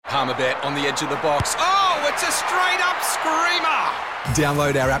Palmerbet on the edge of the box. Oh, it's a straight-up screamer!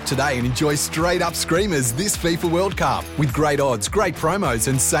 Download our app today and enjoy straight-up screamers this FIFA World Cup with great odds, great promos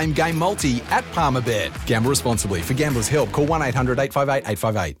and same-game multi at Palmerbet. Gamble responsibly. For Gamblers' Help, call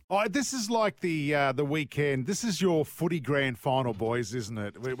 1-800-858-858. Oh, this is like the weekend. This is your footy grand final, boys, isn't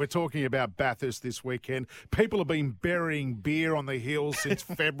it? We're talking about Bathurst this weekend. People have been burying beer on the hills since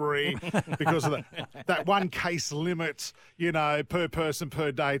February because of that one case limit, per person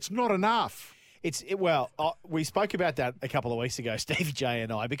per day. It's not enough. We spoke about that a couple of weeks ago, Stevie J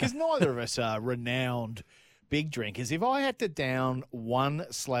and I, because neither of us are renowned big drinkers. If I had to down one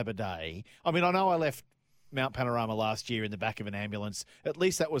slab a day, I know I left Mount Panorama last year in the back of an ambulance. At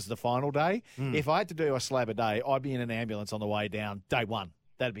least that was the final day. If I had to do a slab a day, I'd be in an ambulance on the way down day one.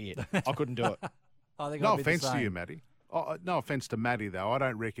 That'd be it. I couldn't do it. No offence to you, Matty. Oh, no offence to Matty, though. I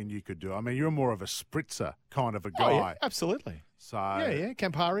don't reckon you could do it. You're more of a spritzer kind of a guy. Oh, yeah, absolutely. So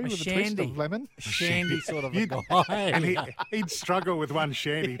Campari with a twist of lemon. Shandy sort of a guy. And he'd struggle with one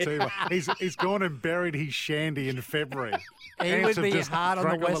shandy too. He's gone and buried his shandy in February. He would be hard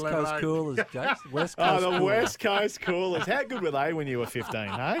on the West Coast coolers, Jake. West Coast coolers. How good were they when you were 15,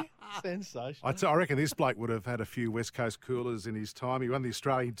 hey? Sensational. I reckon this bloke would have had a few West Coast coolers in his time. He won the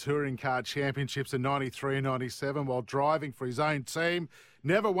Australian Touring Car Championships in 93 and 97 while driving for his own team.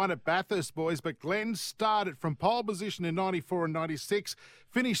 Never won at Bathurst, boys, but Glenn started from pole position in 94 and 96,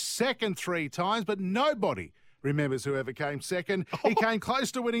 finished second 3 times, but nobody remembers whoever came second. He came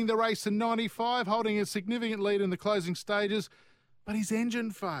close to winning the race in 95, holding a significant lead in the closing stages, but his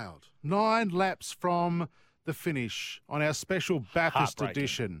engine failed. 9 laps from the finish on our special Bathurst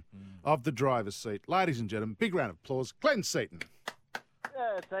edition of the driver's seat. Ladies and gentlemen, big round of applause, Glenn Seton.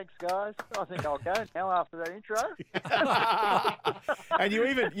 Yeah, thanks, guys. I think I'll go now after that intro. And you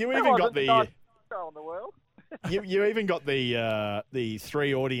even got the intro in the world. you even got the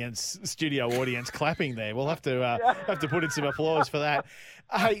studio audience clapping there. We'll have to put in some applause for that.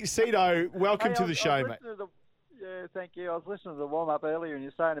 Hey, Seto, welcome to the show, mate. Yeah, thank you. I was listening to the warm-up earlier and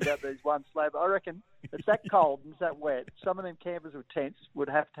you're saying about these one slab. I reckon it's that cold and it's that wet. Some of them campers with tents would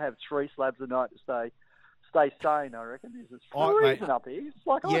have to have 3 slabs a night to stay sane, I reckon. It's freezing up here. It's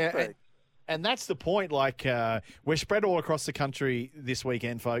like iceberg. And that's the point. We're spread all across the country this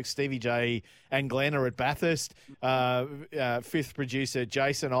weekend, folks. Stevie J and Glenn are at Bathurst. Fifth producer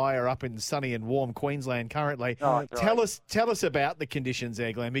Jason and I are up in sunny and warm Queensland currently. Oh, tell us about the conditions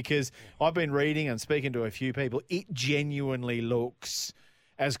there, Glenn, because I've been reading and speaking to a few people. It genuinely looks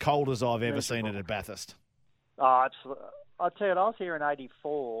as cold as I've ever seen it at Bathurst. I'll tell you, I was here in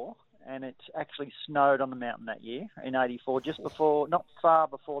 84. And it actually snowed on the mountain that year in 84, not far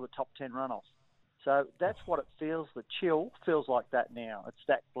before the top 10 runoff. So that's what it feels. The chill feels like that now. It's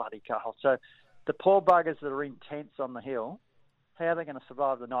that bloody cold. So the poor buggers that are in tents on the hill, how are they going to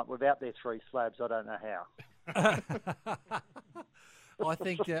survive the night without their 3 slabs? I don't know how. I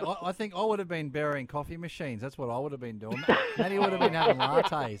think I would have been burying coffee machines. That's what I would have been doing. Matty would have been having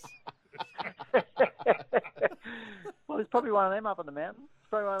lattes. Well, there's probably one of them up on the mountain.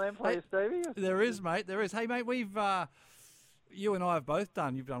 Probably one of them for you, Stevie. There is, mate. There is. Hey, mate, we've you and I have both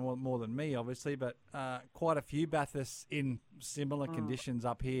done. You've done more than me, obviously, but quite a few Bathursts in similar conditions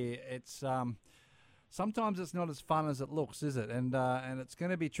up here. It's sometimes it's not as fun as it looks, is it? And it's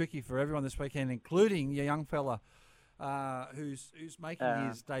going to be tricky for everyone this weekend, including your young fella who's making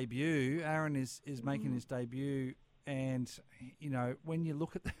his debut. Aaron is making his debut, and when you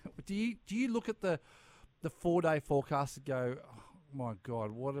look at do you look at the 4-day forecast and go, oh, my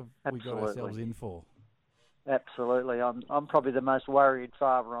God, what have we got ourselves in for? Absolutely. I'm probably the most worried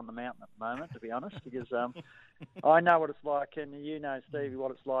father on the mountain at the moment, to be honest, because I know what it's like, and you know, Stevie,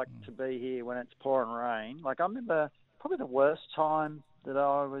 what it's like to be here when it's pouring rain. I remember probably the worst time that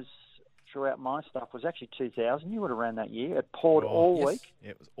I was throughout my stuff was actually 2000. You would have ran that year. It poured all week.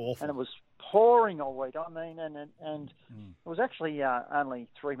 Yeah, it was awful. And it was pouring all week. And it was actually only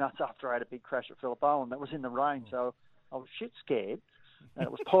 3 months after I had a big crash at Phillip Owen that was in the rain, so I was shit scared, and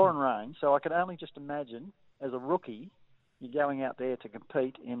it was pouring rain, so I could only just imagine, as a rookie, you're going out there to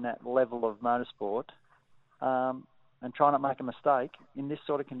compete in that level of motorsport and trying to make a mistake in this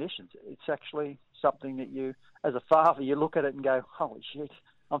sort of conditions. It's actually something that you, as a father, you look at it and go, holy shit,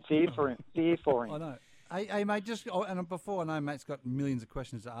 I'm fear for him. I know. Hey, mate, and before, I know Mate's got millions of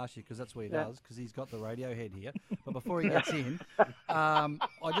questions to ask you because that's what he does, because he's got the radio head here. But before he gets in, I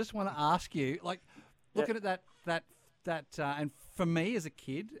just want to ask you, looking at that, and for me as a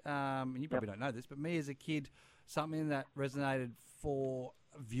kid, and you probably don't know this, but me as a kid, something that resonated for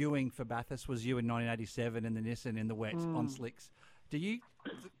viewing for Bathurst was you in 1987 in the Nissan in the wet on slicks.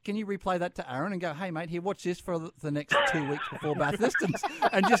 Can you replay that to Aaron and go, hey, mate, here, watch this for the next 2 weeks before Bathurst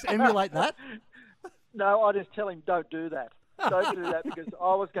and just emulate that? No, I just tell him, don't do that. Don't do that because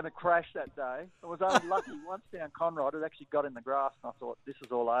I was going to crash that day. I was only lucky once down Conrod. It actually got in the grass and I thought, this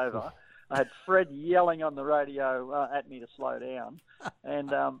is all over. I had Fred yelling on the radio at me to slow down.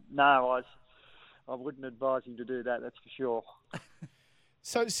 And no, I wouldn't advise him to do that, that's for sure.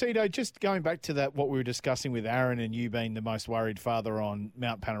 So, Seton, just going back to that, what we were discussing with Aaron and you being the most worried father on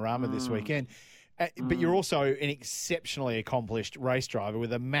Mount Panorama this weekend, but you're also an exceptionally accomplished race driver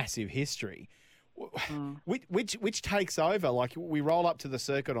with a massive history. Which takes over? Like, we roll up to the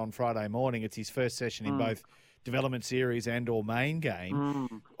circuit on Friday morning. It's his first session in both development series and or main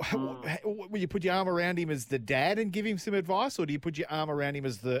game. Will you put your arm around him as the dad and give him some advice, or do you put your arm around him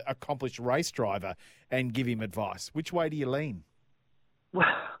as the accomplished race driver and give him advice? Which way do you lean?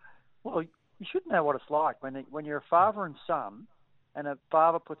 Well, you should know what it's like when you're a father and son, and a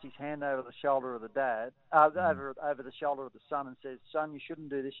father puts his hand over the shoulder of the dad, over the shoulder of the son, and says, "Son, you shouldn't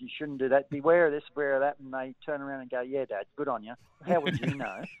do this, you shouldn't do that. Beware of this, beware of that." And they turn around and go, "Yeah, Dad, good on you. How would you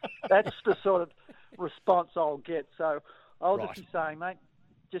know?" That's the sort of response I'll get. So I'll just be saying, mate,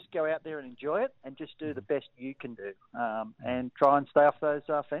 just go out there and enjoy it, and just do the best you can do, and try and stay off those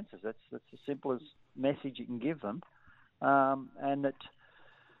fences. That's the simplest message you can give them, and that.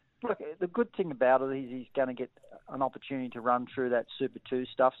 Look, the good thing about it is he's going to get an opportunity to run through that Super 2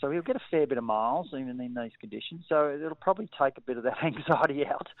 stuff, so he'll get a fair bit of miles even in these conditions. So it'll probably take a bit of that anxiety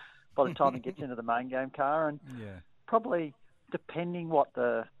out by the time he gets into the main game car, and probably depending what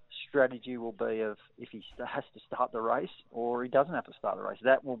the strategy will be of if he has to start the race or he doesn't have to start the race,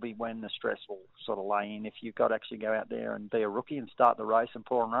 that will be when the stress will sort of lay in. If you've got to actually go out there and be a rookie and start the race in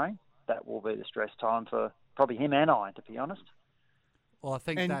pouring rain, that will be the stress time for probably him and I, to be honest. Well, I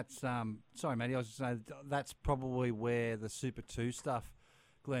think that's sorry, Matty. I was just saying that's probably where the Super 2 stuff,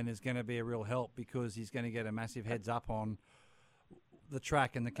 Glenn, is going to be a real help because he's going to get a massive heads up on the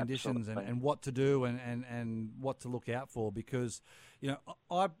track and the conditions and what to do and what to look out for. Because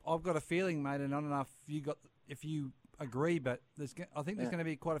I've got a feeling, mate, and I don't know if you agree, but I think there's going to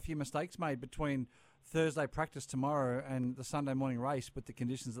be quite a few mistakes made between Thursday practice tomorrow and the Sunday morning race with the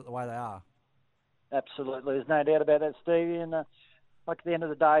conditions the way they are. Absolutely, there's no doubt about that, Stevie, and. Like at the end of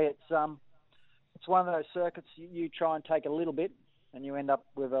the day, it's one of those circuits you try and take a little bit, and you end up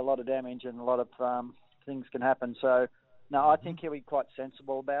with a lot of damage and a lot of things can happen. So, no, I think he'll be quite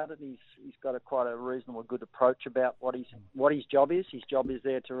sensible about it. He's got quite a reasonable, good approach about what his job is. His job is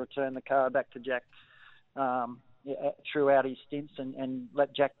there to return the car back to Jack throughout his stints and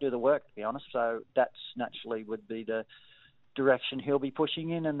let Jack do the work. To be honest, so that's naturally would be the direction he'll be pushing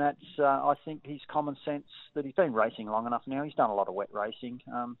in, and that's I think his common sense that he's been racing long enough now. He's done a lot of wet racing,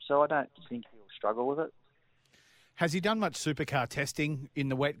 so I don't think he'll struggle with it. Has he done much supercar testing in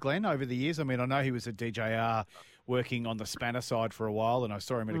the wet, Glenn, over the years? I mean, I know he was at DJR working on the spanner side for a while, and I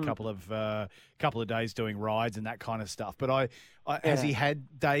saw him at a couple of days doing rides and that kind of stuff. But has he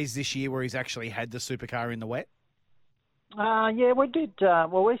had days this year where he's actually had the supercar in the wet? Yeah, we did.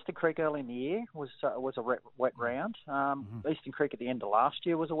 Well, Eastern Creek early in the year was a wet round. Eastern Creek at the end of last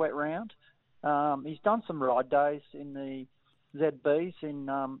year was a wet round. He's done some ride days in the ZBs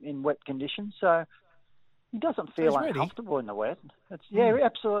in wet conditions, so he doesn't feel uncomfortable in the wet. Yeah,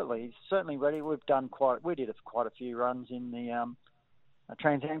 absolutely. He's certainly ready. We did quite a few runs in the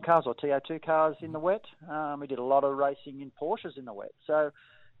Trans Am cars or TO2 cars in the wet. We did a lot of racing in Porsches in the wet. So,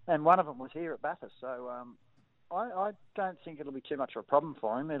 and one of them was here at Bathurst. So. I don't think it'll be too much of a problem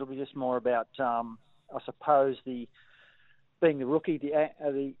for him. It'll be just more about, I suppose, being the rookie,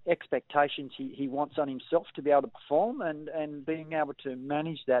 the expectations he wants on himself to be able to perform and being able to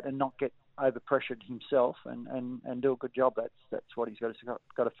manage that and not get over-pressured himself and do a good job. That's what he's got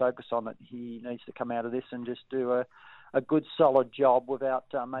to focus on. That he needs to come out of this and just do a good, solid job without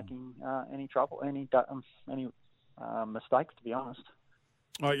making any trouble, any mistakes, to be honest.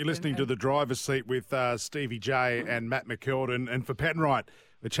 All right, you're listening to The Driver's Seat with Stevie J and Matt McKeldin. And for Penrite,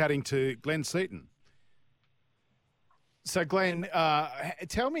 we're chatting to Glenn Seton. So, Glenn,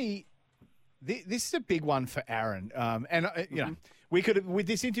 tell me, this is a big one for Aaron. We could, with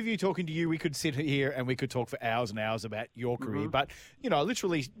this interview talking to you, we could sit here and we could talk for hours and hours about your career. But,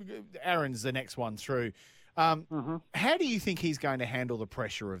 literally, Aaron's the next one through. How do you think he's going to handle the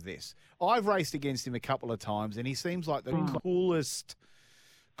pressure of this? I've raced against him a couple of times, and he seems like the coolest,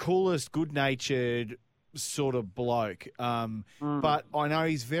 good-natured sort of bloke. But I know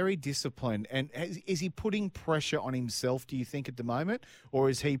he's very disciplined. And is he putting pressure on himself, do you think, at the moment? Or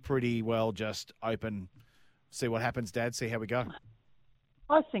is he pretty well just open, see what happens, Dad, see how we go?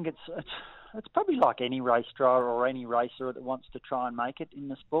 I think it's it's probably like any race driver or any racer that wants to try and make it in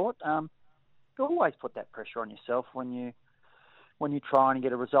the sport. You always put that pressure on yourself when you're trying to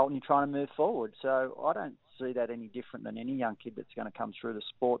get a result and you're trying to move forward. So I don't see that any different than any young kid that's going to come through the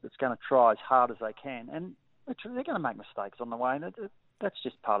sport that's going to try as hard as they can. And they're going to make mistakes on the way. And that's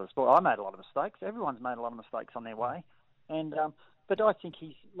just part of the sport. I made a lot of mistakes. Everyone's made a lot of mistakes on their way. And but I think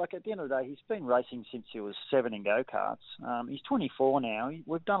he's, like, at the end of the day, he's been racing since he was 7 in go-karts. He's 24 now.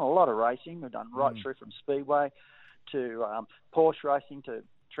 We've done a lot of racing. We've done right through from Speedway to Porsche racing to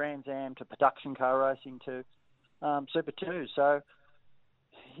Trans Am to production car racing to Super 2. So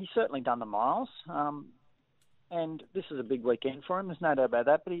he's certainly done the miles. And this is a big weekend for him. There's no doubt about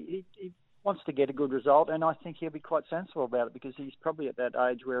that. But he wants to get a good result, and I think he'll be quite sensible about it because he's probably at that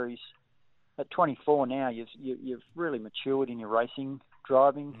age where he's at 24 now. You've really matured in your racing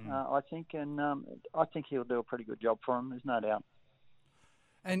driving, I think, and I think he'll do a pretty good job for him. There's no doubt.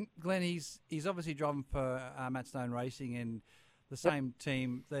 And Glenn, he's obviously driving for Matt Stone Racing and the same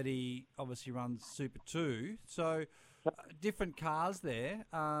team that he obviously runs Super 2. So different cars there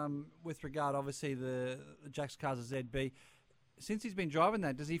with regard, obviously, the Jack's cars are ZB. Since he's been driving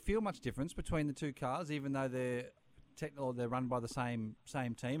that, does he feel much difference between the two cars, even though they're run by the same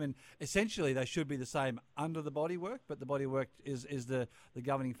team? And essentially they should be the same under the bodywork, but the bodywork is the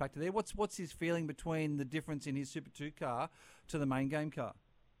governing factor there. What's his feeling between the difference in his Super 2 car to the main game car?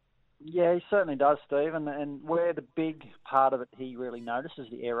 Yeah, he certainly does, Steve. And where the big part of it he really notices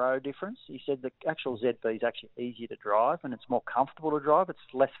the aero difference. He said the actual ZB is actually easier to drive and it's more comfortable to drive. It's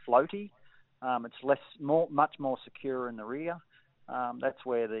less floaty. It's much more secure in the rear. That's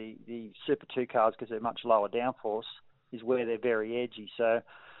where the Super 2 cars, because they're much lower downforce, is where they're very edgy. So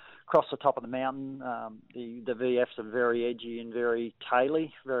across the top of the mountain, the VFs are very edgy and very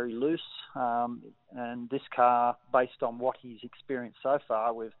taily, very loose. And this car, based on what he's experienced so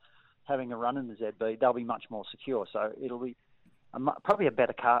far with having a run in the ZB, they'll be much more secure. So it'll be probably a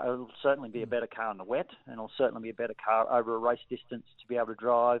better car. It'll certainly be a better car in the wet, and it'll certainly be a better car over a race distance to be able to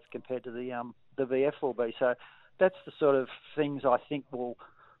drive compared to the VF will be. So that's the sort of things I think will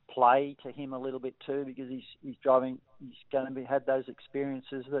play to him a little bit too, because he's driving. He's going to had those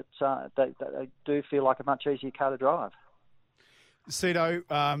experiences that they do feel like a much easier car to drive.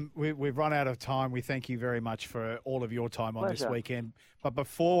 Seto, we've run out of time. We thank you very much for all of your time on Pleasure. this weekend. But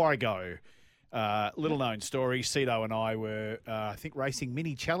before I go, little known story, Seto and I were, I think, racing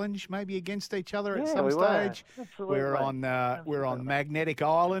mini challenge maybe against each other at some stage. Absolutely. We're on Magnetic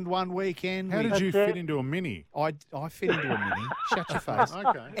Island one weekend. How did you fit into a mini? I fit into a mini. Shut your face.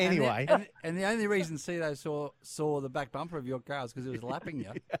 Okay. Anyway. And the only reason Seto saw the back bumper of your car is because it was lapping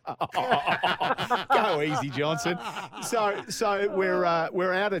you. Go easy, Johnson. So we're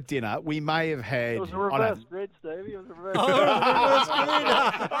out at dinner. We may have had. It was a reverse grid, Stevie. It was a reverse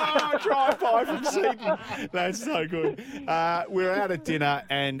drive by from Seton. That's so good. We're out at dinner,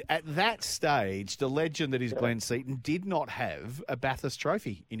 and at that stage, the legend that is Glenn Seton did not have a Bathurst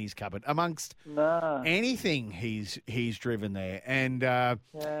trophy in his cupboard amongst anything he's driven there. And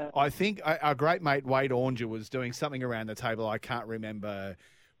I think our great mate Wade Oranger was doing something around the table. I can't remember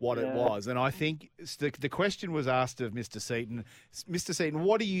what it was. And I think the question was asked of Mr. Seton. Mr. Seton,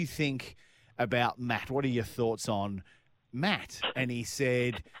 what do you think about Matt? What are your thoughts on Matt? And he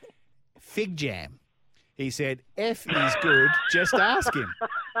said, fig jam. He said, F is good, just ask him.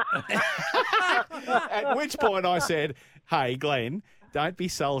 At which point I said, hey, Glenn, don't be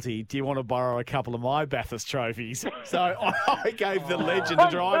salty. Do you want to borrow a couple of my Bathurst trophies? So I gave the legend a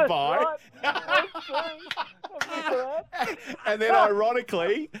drive-by. And then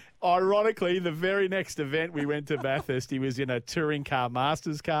ironically, the very next event we went to Bathurst, he was in a touring car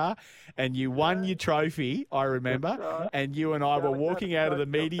Masters car, and you won your trophy, I remember, right. and you and I were walking out of the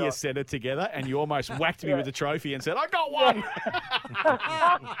media centre together, and you almost whacked me with the trophy and said, I got one!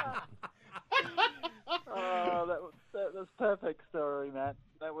 Oh, that was perfect story, Matt.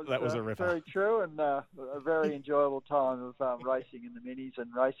 That was a ripper. Very true, and a very enjoyable time of racing in the minis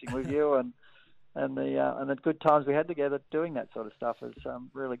and racing with you, and the good times we had together doing that sort of stuff is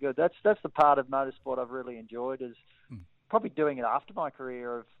really good. That's the part of motorsport I've really enjoyed, is probably doing it after my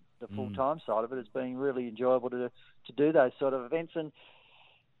career of the full-time side of it. It's been really enjoyable to do those sort of events and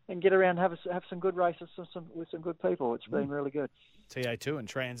get around and have some good races with some good people. It's been really good. TA2 and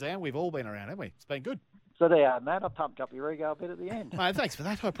Trans Am, we've all been around, haven't we? It's been good. So there you are, Matt. I pumped up your ego a bit at the end. Mate, thanks for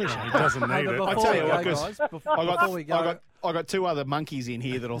that. I appreciate it. He doesn't need it. I tell you what, guys, before we go, I got two other monkeys in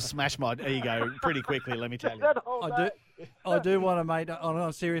here that'll smash my ego pretty quickly, let me tell you. I do want to, mate, on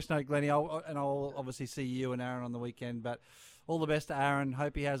a serious note, Glennie, I'll obviously see you and Aaron on the weekend, but all the best to Aaron.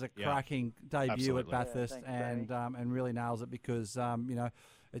 Hope he has a cracking debut Absolutely. at Bathurst. Thanks, and really nails it, because,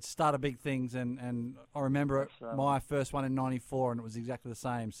 it's started big things, and I remember my first one in '94, and it was exactly the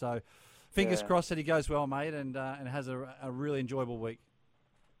same. So, fingers crossed that he goes well, mate, and has a really enjoyable week.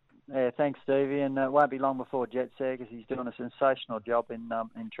 Yeah, thanks, Stevie, and it won't be long before Jet set because he's doing a sensational job in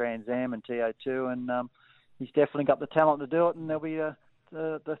Trans Am and TO2, and he's definitely got the talent to do it, and there'll be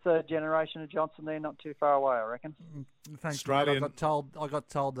the third generation of Johnson there not too far away, I reckon. Thanks, Australian. mate. I got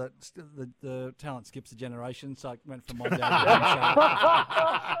told that the talent skips a generation, so I went from my dad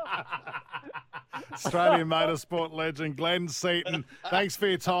to Australian motorsport legend Glenn Seton. Thanks for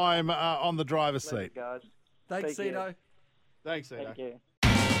your time on the driver's seat. Guys. Thanks, Seto. Thanks, Seto. Thank you.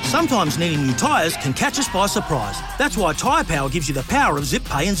 Sometimes needing new tyres can catch us by surprise. That's why Tyre Power gives you the power of Zip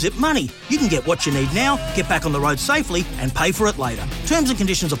Pay and Zip Money. You can get what you need now, get back on the road safely and pay for it later. Terms and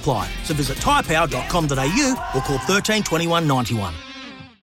conditions apply. So visit tyrepower.com.au or call 13 21 91.